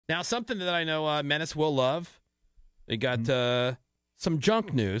Now, something that I know Menace will love. We got some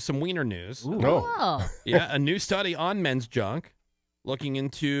junk news, some wiener news. Ooh. Oh. Yeah, a new study on men's junk looking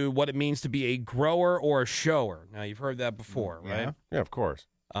into what it means to be a grower or a shower. Now, you've heard that before, right? Yeah, of course.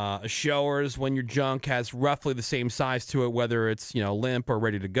 A shower is when your junk has roughly the same size to it, whether it's, limp or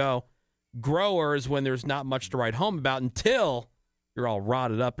ready to go. Grower is when there's not much to write home about until you're all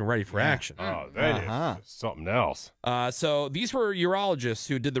rotted up and ready for action. Oh, that is something else. So these were urologists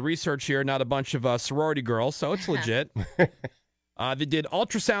who did the research here, not a bunch of sorority girls, so it's legit. They did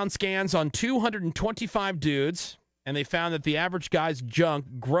ultrasound scans on 225 dudes, and they found that the average guy's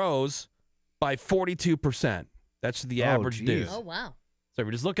junk grows by 42%. That's the average dude. Oh, wow. So if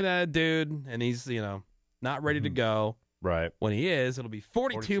you're just looking at a dude, and he's, not ready to go. Right. When he is, it'll be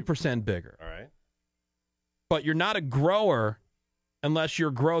 42% bigger. All right. But you're not a grower unless your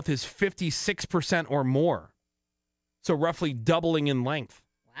growth is 56% or more. So roughly doubling in length.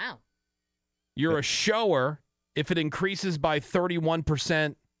 Wow. You're a shower if it increases by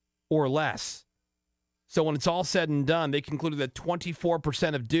 31% or less. So when it's all said and done, they concluded that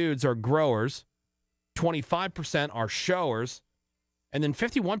 24% of dudes are growers, 25% are showers, and then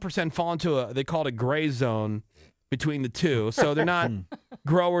 51% fall into they call it a gray zone between the two. So they're not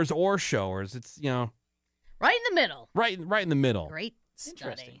growers or showers. It's, right in the middle. Right in the middle. Great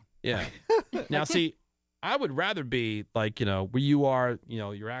study. Yeah. Now, see, I would rather be like, where you are,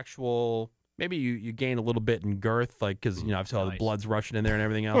 your actual, maybe you gain a little bit in girth, like, because, I've saw the blood's rushing in there and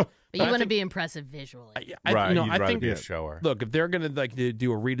everything else. But you want to be impressive visually. I think be a shower. Look, if they're going to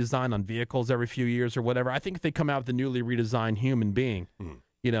do a redesign on vehicles every few years or whatever, I think if they come out with a newly redesigned human being,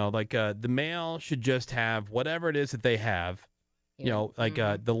 the male should just have whatever it is that they have.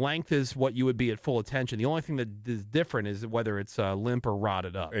 The length is what you would be at full attention. The only thing that is different is whether it's limp or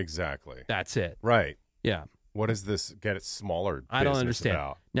rotted up. Exactly. That's it. Right. Yeah. What does this get it smaller? I don't understand.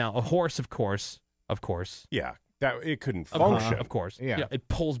 About? Now, a horse, of course. Yeah. That it couldn't function. Of course. Yeah. It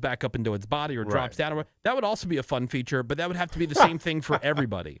pulls back up into its body or drops down. That would also be a fun feature, but that would have to be the same thing for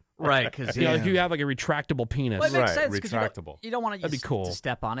everybody. Right. Because if you have like a retractable penis. Well, it makes sense, retractable. You don't want to That'd be cool. to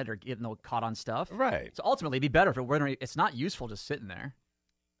step on it or get caught on stuff. Right. So ultimately, it'd be better if it's not useful just sitting there.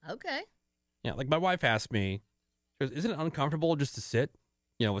 Okay. Yeah, like my wife asked me, she goes, isn't it uncomfortable just to sit,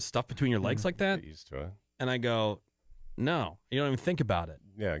 with stuff between your legs like that? Get used to it. And I go, no, you don't even think about it.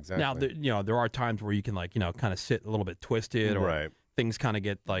 Yeah, exactly. Now, there are times where you can kind of sit a little bit twisted or things kind of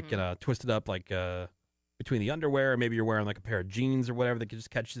get twisted up between the underwear, or maybe you're wearing like a pair of jeans or whatever that can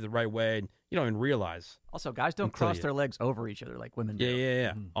just catch you the right way and you don't even realize. Also, guys don't cross their legs over each other like women do.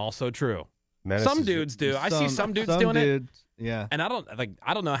 Yeah. Also true. Menace some dudes do. I see some dudes doing it. Yeah. And I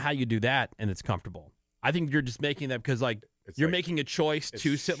don't know how you do that and it's comfortable. I think you're just making that because you're making a choice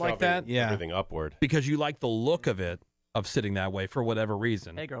to sit like that. Yeah. Everything upward. Because you like the look of it, of sitting that way for whatever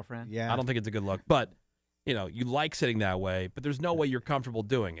reason. Hey, girlfriend. Yeah. I don't think it's a good look. But, you like sitting that way, but there's no way you're comfortable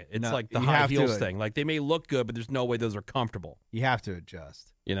doing it. It's like the high heels thing. Like, they may look good, but there's no way those are comfortable. You have to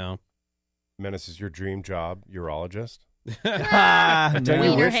adjust. Menace, is your dream job urologist?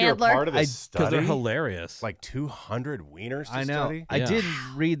 Wiener handler. Part of this study? Because they're hilarious. Like 200 wieners to I know. study? I did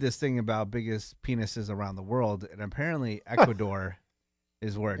read this thing about biggest penises around the world, and apparently Ecuador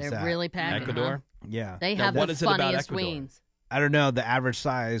is where it's at. They're really packing. Ecuador? Yeah. They have what the is it about funniest Ecuador? weens. I don't know. The average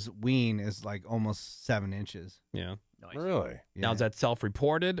size ween is like almost 7 inches. Yeah. Nice. Really? Yeah. Now, is that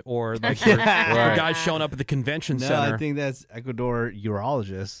self-reported or like your guys showing up at the convention No, center? I think that's Ecuador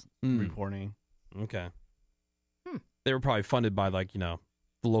urologists reporting. Okay. They were probably funded by the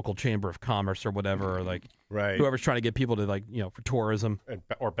local chamber of commerce or whatever, or whoever's trying to get people to for tourism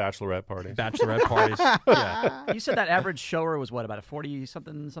or bachelorette parties. Bachelorette parties. Yeah. You said that average shower was what, about a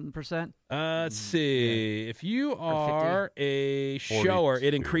 40-something percent? Let's see. If you are a shower,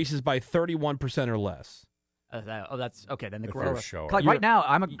 it increases by 31% or less. That's okay. Then the If grower. you're a shower. Like right now,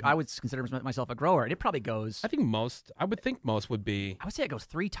 I would consider myself a grower, and it probably goes. I would think most would be. I would say it goes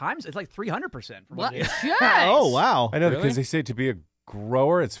 3 times. It's like 300%. What? It is. Oh, wow. I know, because they say to be a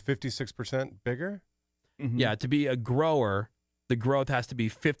grower, it's 56% bigger. Mm-hmm. Yeah, to be a grower, the growth has to be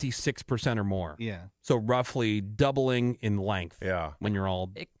 56% or more. Yeah. So roughly doubling in length. Yeah. When you're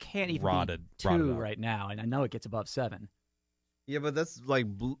all It can't even rotted, be 2 right now, and I know it gets above 7. Yeah, but that's like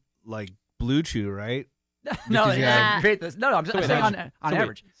Blue Chew, right? No, Because you have- create this. No, I'm saying on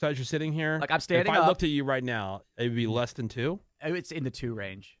average. So as you're sitting here, Like, I'm standing if I up. looked at you right now, it would be less than 2? It's in the 2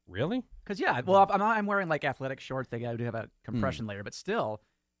 range. Really? Because well, I'm wearing like athletic shorts. They do have a compression layer, but still.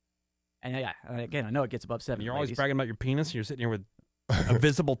 And again, I know it gets above 7. You're always bragging about your penis. And you're sitting here with a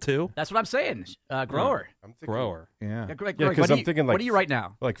visible 2. That's what I'm saying. Grower. I'm thinking, Grower. Yeah. because I'm thinking like what are you right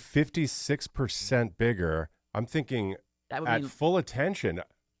now? Like 56% bigger. I'm thinking That would at mean full attention,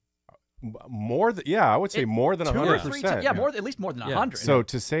 More than I would say more than 2 or 3 100%. times. Yeah, at least more than 100. So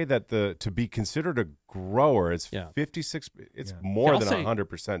to say that to be considered a grower, it's 56. It's more than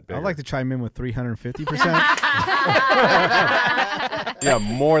 100% bigger. I'd like to chime in with 350%. Yeah,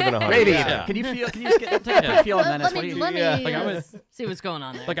 more than 100%. Maybe. Can you feel? Can you just take a quick feel on that? Let me see what's going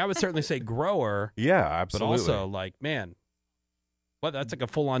on there. Like I would certainly say grower. Yeah, absolutely. But also like, man, well, that's like a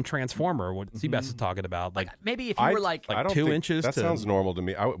full-on transformer. What Seabass is talking about, like maybe if you were like I don't 2 think inches. That sounds normal to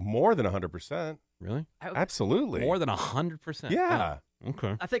me. More than 100%. Really? Absolutely. More than 100%. Yeah. Oh,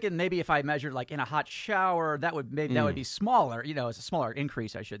 okay. I'm thinking maybe if I measured like in a hot shower, that would be smaller. You know, it's a smaller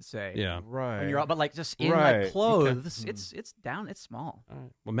increase, I should say. Yeah. Right. But like just in like clothes, it's down. It's small. All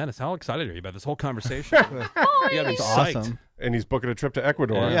right. Well, Menace, how excited are you about this whole conversation? Yeah, It's awesome. And he's booking a trip to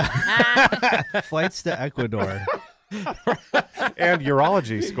Ecuador. Yeah. Flights to Ecuador. And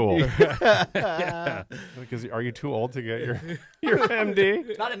urology school. Yeah. Because are you too old to get your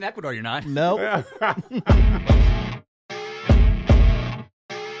MD? Not in Ecuador, you're not. Nope.